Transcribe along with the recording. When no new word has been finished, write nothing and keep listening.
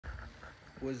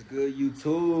What's good,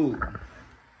 YouTube?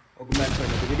 Welcome back to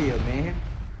another video, man.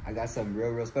 I got something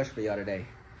real special for y'all today.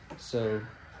 So,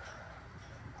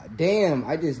 damn,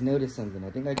 I just noticed something.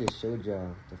 I think I just showed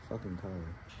y'all the fucking color.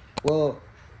 Well,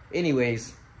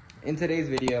 anyways, in today's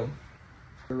video,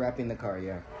 we're wrapping the car,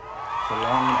 yeah. It's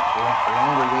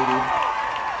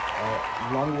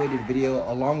a long-awaited video,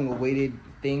 a long-awaited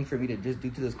thing for me to just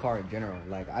do to this car in general.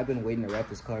 Like, I've been waiting to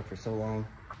wrap this car for so long,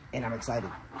 and I'm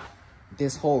excited.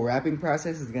 This whole wrapping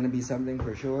process is gonna be something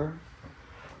for sure.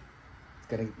 It's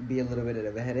gonna be a little bit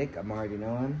of a headache, I'm already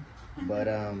knowing, but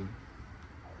I'm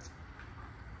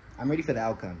ready for the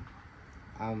outcome.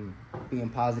 I'm being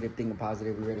positive, thinking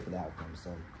positive, we're ready for the outcome.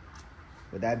 So,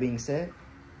 with that being said,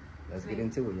 let's get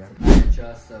into it, y'all. Alright,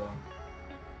 y'all, so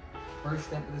first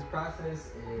step of this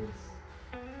process is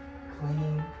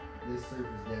cleaning this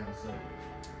surface down. So,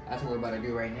 that's what we're about to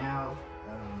do right now.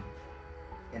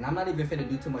 And I'm not even finna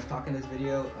do too much talking in this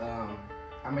video.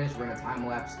 I'm gonna just run a time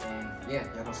lapse and yeah,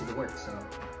 y'all gonna see the work. So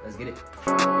let's get it.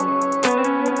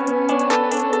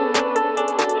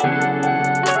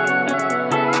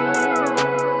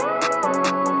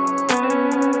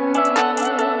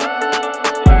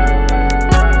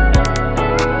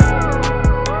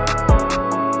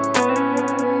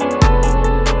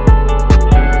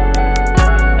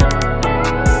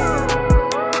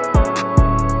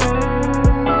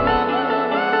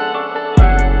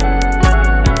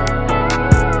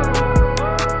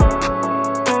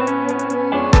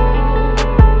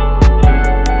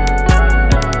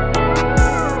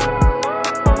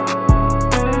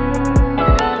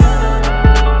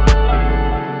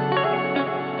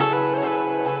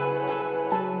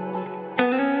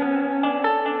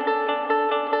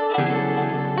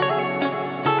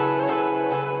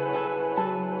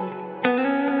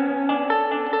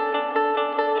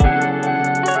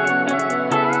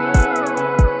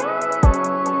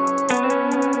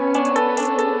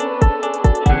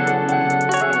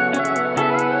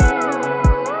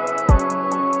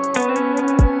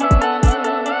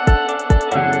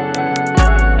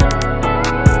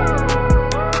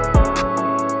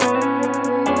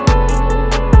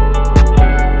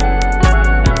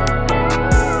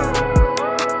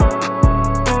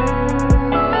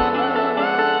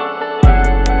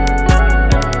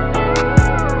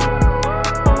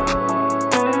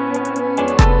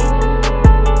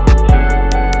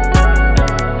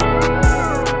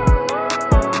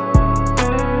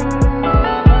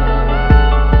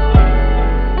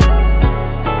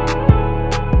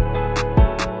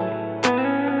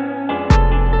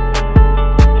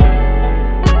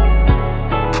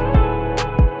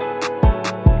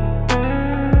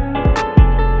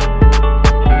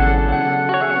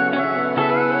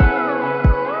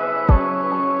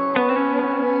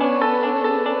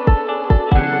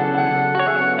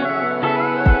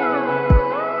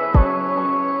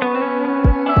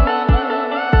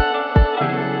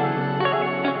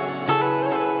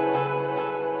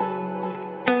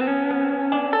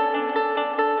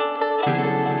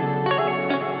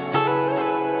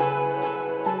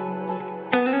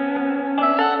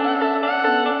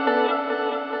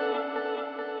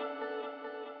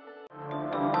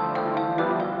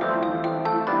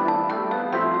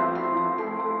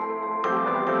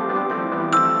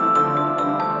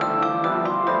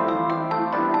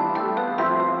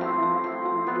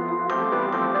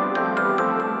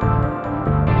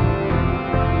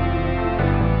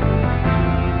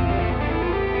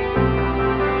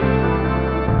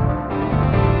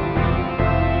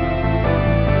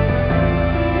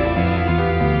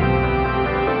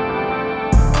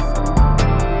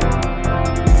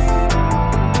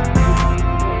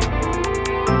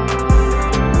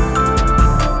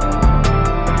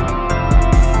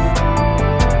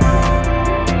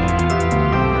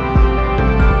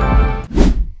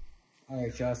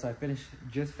 Y'all, so I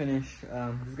just finished.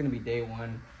 This is gonna be day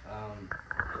one. I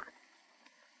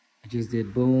just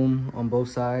did boom on both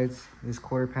sides, this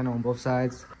quarter panel on both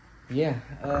sides. Yeah,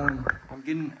 I'm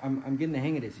getting the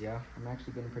hang of this, y'all. I'm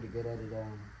actually getting pretty good at it.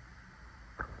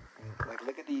 Like,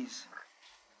 look at these.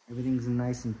 Everything's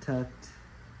nice and tucked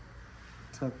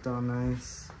all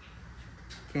nice.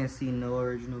 Can't see no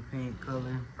original paint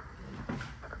color.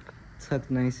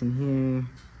 Tucked nice in here.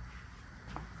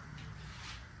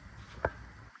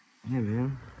 Yeah,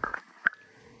 man.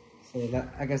 So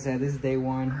like I said, this is day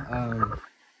one. I'm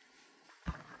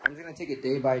just gonna take it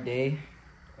day by day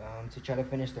to try to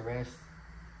finish the rest.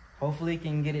 Hopefully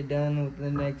can get it done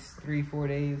within the next 3-4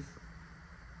 days.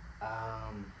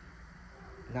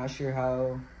 Not sure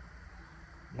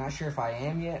if I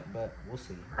am yet, but we'll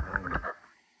see.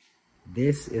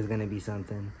 This is gonna be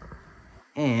something.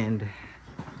 And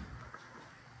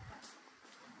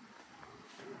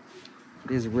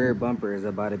This rear bumper is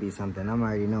about to be something. I'm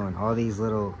already knowing. All these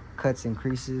little cuts and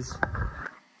creases,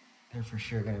 they're for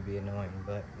sure gonna be annoying.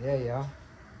 But yeah, y'all.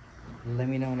 Let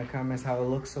me know in the comments how it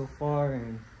looks so far,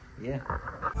 and yeah.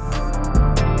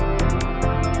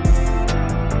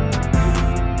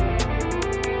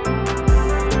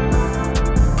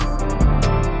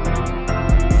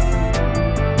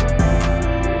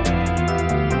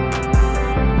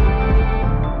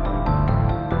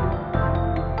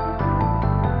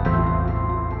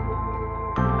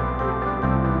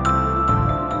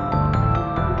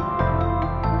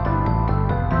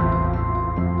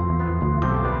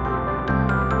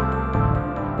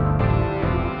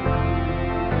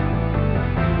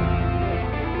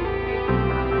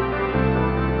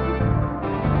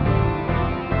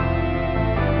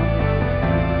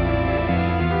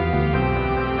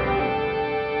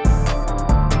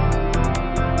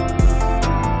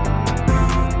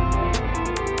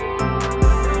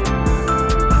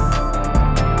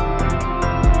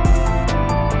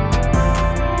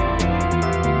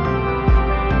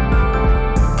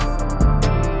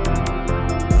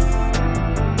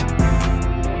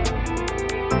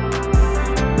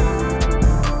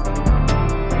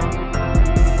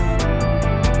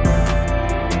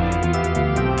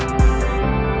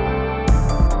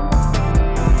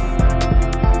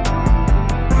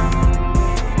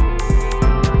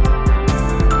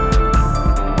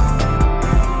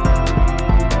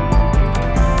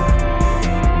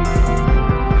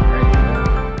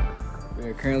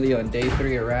 Currently on day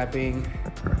 3 of wrapping.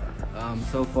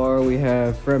 So far we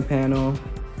have front panel,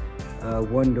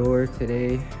 1 door.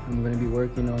 Today I'm gonna be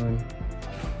working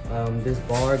on this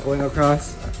bar going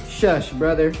across. Shush,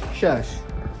 brother, shush.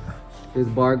 This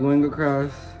bar going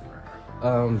across,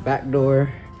 back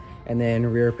door, and then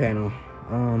rear panel.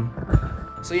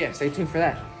 So yeah, stay tuned for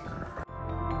that.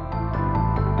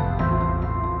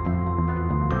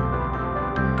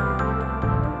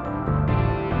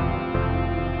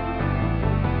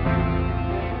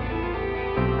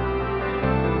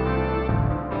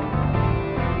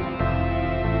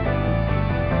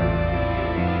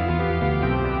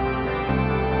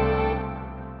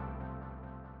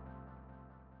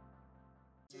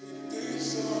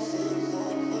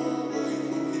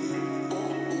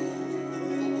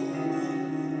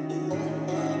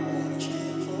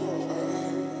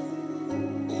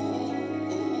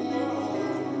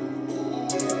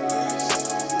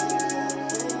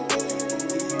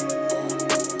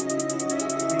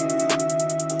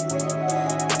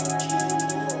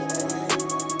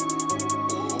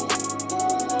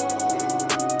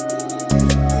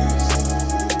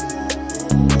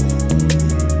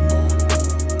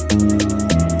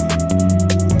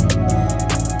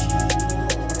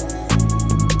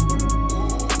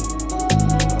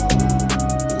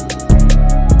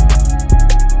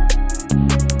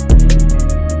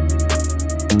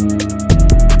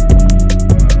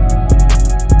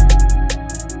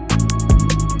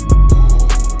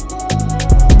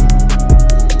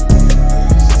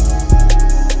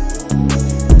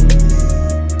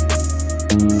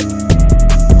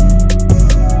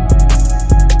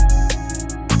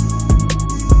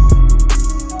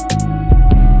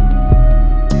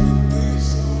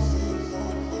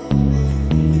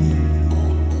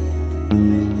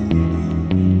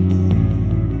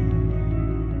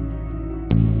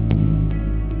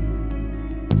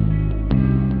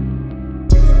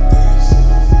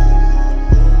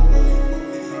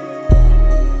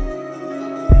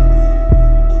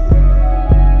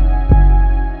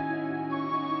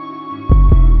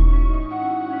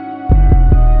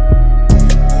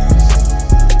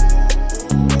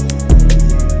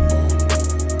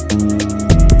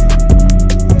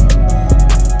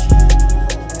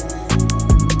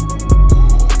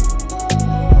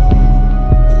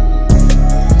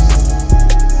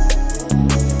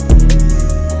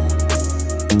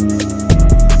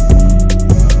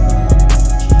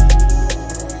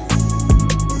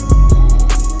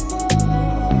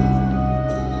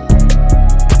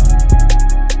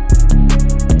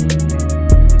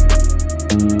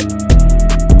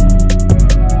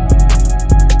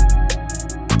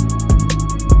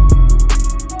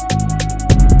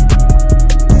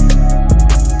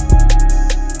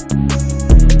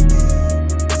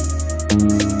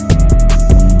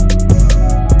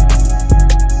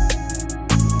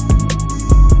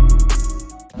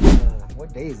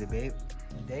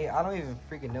 I don't even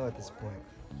freaking know at this point.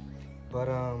 But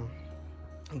I'll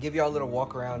give y'all a little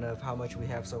walk around of how much we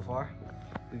have so far.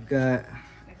 We've got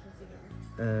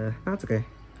no, it's okay.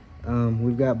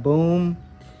 We've got boom.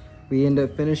 We end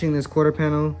up finishing this quarter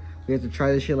panel. We have to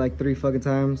try this shit like 3 fucking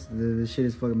times. This shit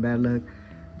is fucking bad luck.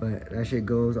 but that shit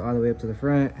goes all the way up to the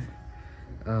front.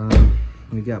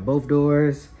 We got both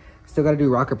doors. Still got to do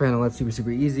rocker panel. That's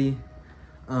super easy.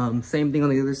 Same thing on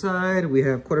the other side. We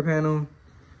have quarter panel,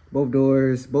 both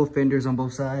doors, both fenders on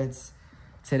both sides.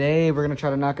 Today we're gonna try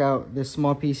to knock out this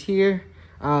small piece here.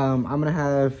 I'm gonna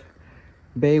have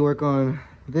Bay work on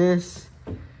this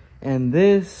and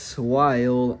this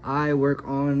while I work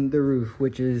on the roof,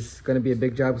 which is gonna be a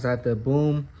big job because I have to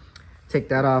boom, take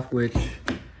that off, which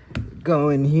go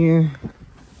in here.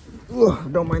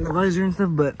 Ugh, don't mind the visor and stuff,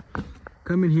 but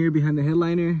come in here behind the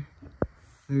headliner.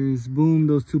 There's boom,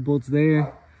 those two bolts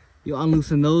there. You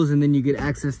unloosen those and then you get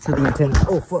access to the antenna.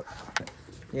 Oh fuck.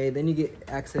 Yeah, then you get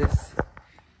access.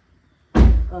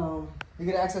 You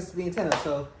get access to the antenna.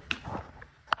 So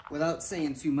without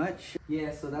saying too much,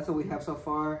 yeah. So that's what we have so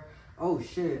far. Oh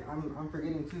shit, I'm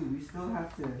forgetting too. We still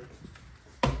have to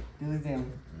do this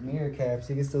damn mirror caps.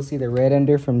 You can still see the red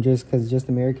under from just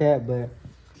the mirror cap, but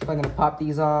I'm gonna pop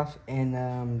these off,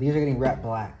 and these are getting wrapped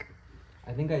black.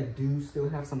 I think I do still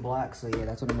have some black, so yeah,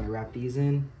 that's what I'm gonna wrap these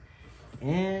in.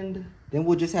 And then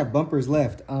we'll just have bumpers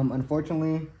left.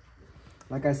 Unfortunately,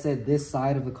 like I said, this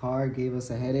side of the car gave us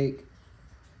a headache.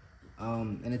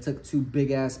 And it took 2 big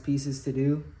ass pieces to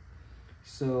do.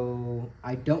 So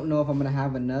I don't know if I'm gonna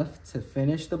have enough to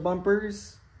finish the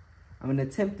bumpers. I'm gonna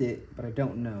attempt it, but I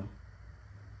don't know.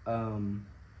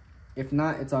 If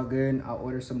not, it's all good. I'll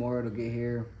order some more. It'll get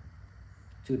here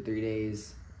 2 to 3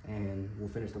 days and we'll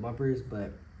finish the bumpers.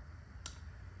 But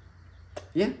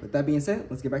yeah, with that being said,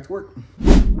 let's get back to work.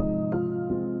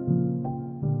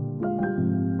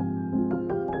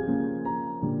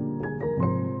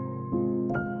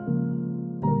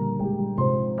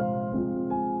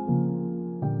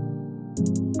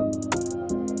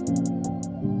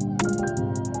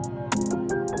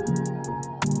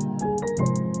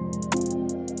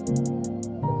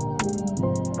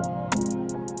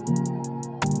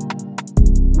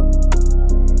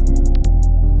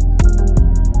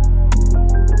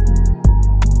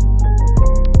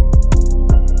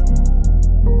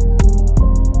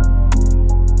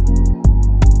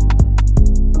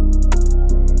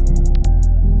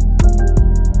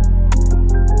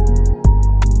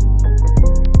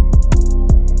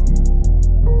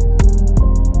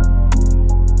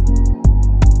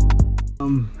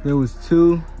 There was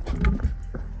 2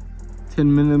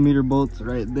 10mm bolts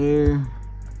right there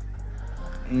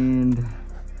and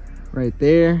right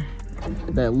there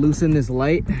that loosen this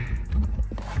light.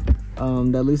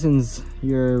 That loosens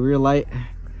your rear light,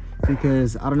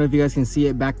 because I don't know if you guys can see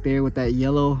it back there with that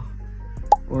yellow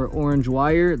or orange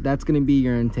wire. That's gonna be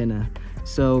your antenna.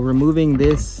 So removing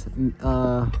this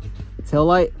tail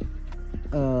light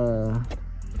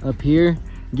up here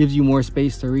gives you more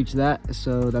space to reach that.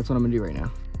 So that's what I'm gonna do right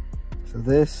now. So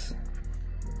this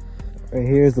right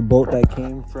here is the bolt that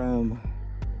came from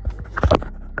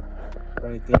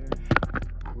right there,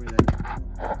 where that,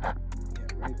 yeah,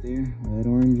 right there, where that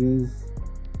orange is,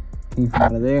 came from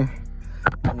out of there,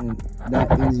 and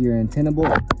that is your antenna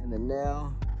bolt. And then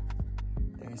now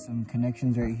there's some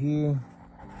connections right here,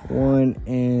 1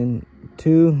 and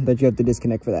 2, that you have to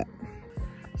disconnect for that.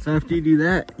 So after you do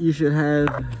that, you should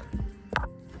have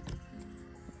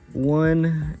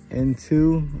 1 and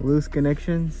 2 loose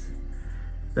connections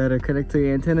that are connected to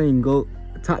your antenna. You can go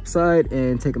top side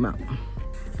and take them out.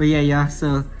 But yeah,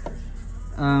 so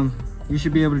you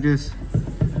should be able to just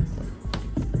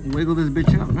wiggle this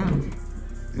bitch out now.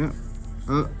 Yeah.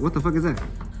 What the fuck is that?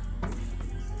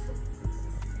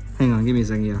 Hang on, give me a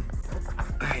second, yeah.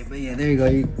 Alright, but yeah, there you go.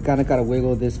 You kind of gotta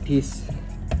wiggle this piece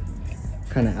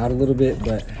kind of out a little bit,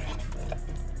 but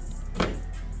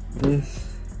this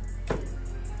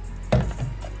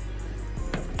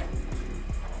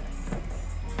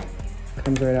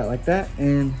comes right out like that,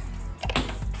 and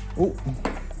oh,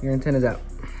 your antenna's out.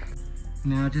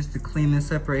 Now just to clean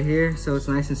this up right here so it's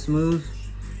nice and smooth,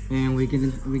 and we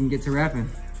can get to wrapping.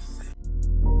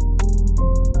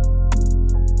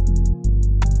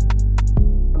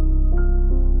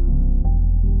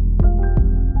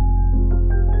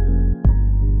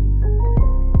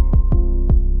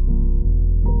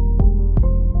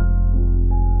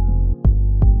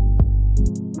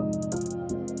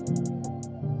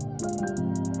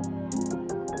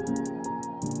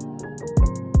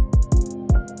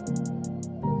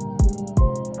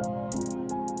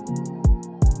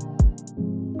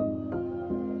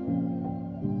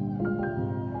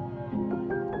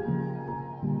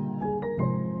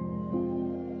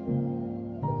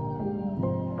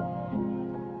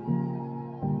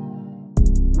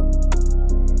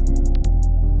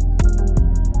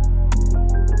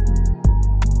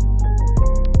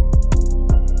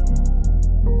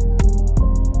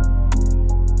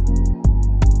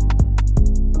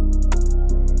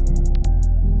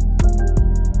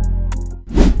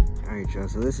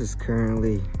 this is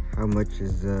currently how much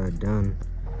is done.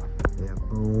 We have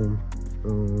boom,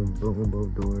 boom, boom,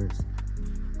 both doors.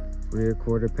 Rear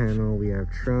quarter panel, we have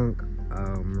trunk,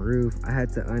 roof. I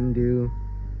had to undo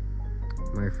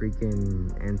my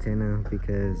freaking antenna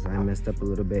because I messed up a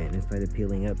little bit and it started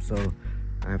peeling up, so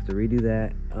I have to redo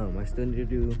that. I still need to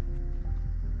do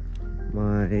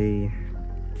my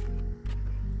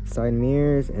side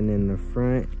mirrors and then the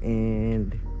front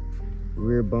and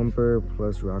rear bumper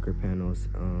plus rocker panels.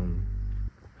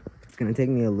 It's gonna take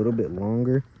me a little bit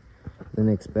longer than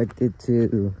expected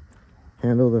to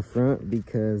handle the front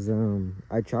because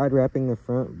I tried wrapping the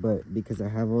front, but because I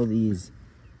have all these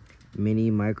mini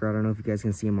micro, I don't know if you guys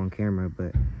can see them on camera,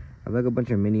 but I have like a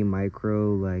bunch of mini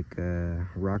micro like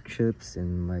rock chips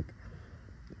and like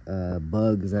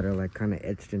bugs that are like kind of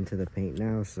etched into the paint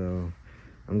now, so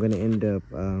I'm gonna end up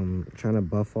trying to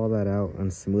buff all that out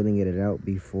and smoothing it out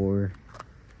before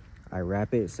I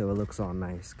wrap it so it looks all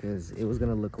nice, because it was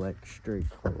gonna look like straight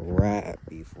crap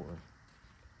before.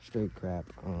 Straight crap.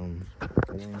 And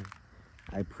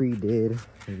I pre-did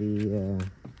the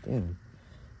damn,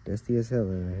 dusty as hell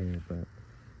right here, but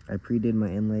I pre-did my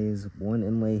inlays. One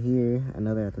inlay here,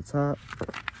 another at the top.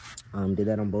 Did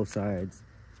that on both sides.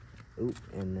 Oop,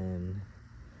 and then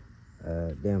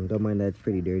damn, don't mind that's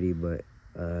pretty dirty, but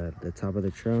the top of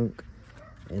the trunk,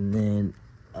 and then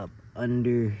up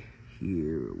under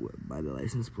here by the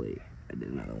license plate I did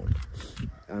another one.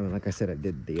 Like I said, I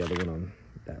did the other one on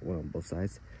that one on both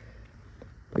sides.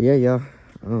 But yeah, y'all,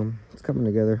 it's coming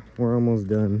together. We're almost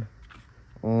done,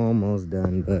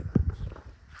 but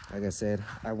like I said,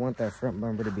 I want that front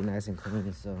bumper to be nice and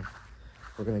clean, so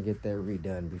we're gonna get that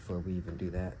redone before we even do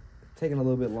that. Taking a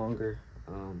little bit longer,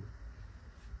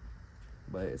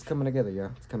 but it's coming together,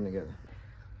 y'all. It's coming together.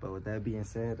 But with that being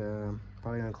said,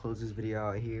 probably gonna close this video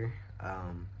out here.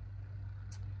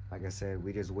 Like I said,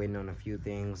 we just waiting on a few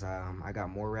things. I got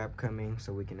more wrap coming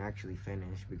so we can actually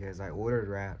finish, because I ordered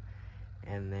wrap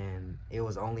and then it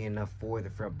was only enough for the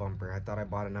front bumper. I thought I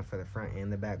bought enough for the front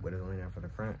and the back, but it was only enough for the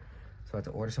front. So I had to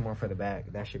order some more for the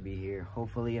back. That should be here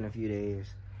hopefully in a few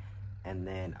days. And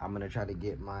then I'm gonna try to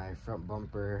get my front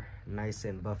bumper nice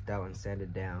and buffed out and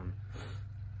sanded down.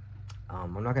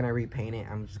 I'm not gonna repaint it.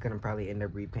 I'm just gonna probably end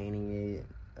up repainting it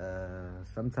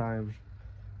sometime,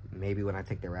 maybe when I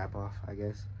take the wrap off, I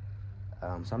guess.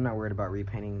 So I'm not worried about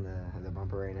repainting the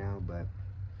bumper right now, but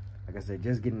like I said,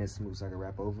 just getting it smooth so I can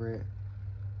wrap over it.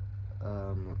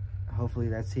 Hopefully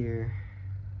that's here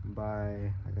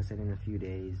by, like I said, in a few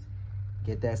days.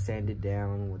 Get that sanded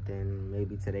down within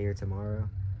maybe today or tomorrow.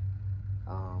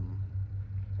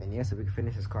 And yeah, so we can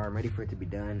finish this car. I'm ready for it to be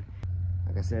done.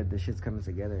 Like I said, this shit's coming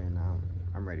together and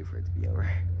I'm ready for it to be over.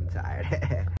 I'm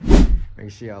tired.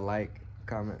 Make sure y'all like,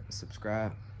 comment,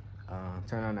 subscribe.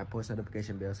 Turn on that post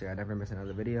notification bell so y'all never miss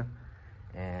another video.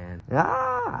 And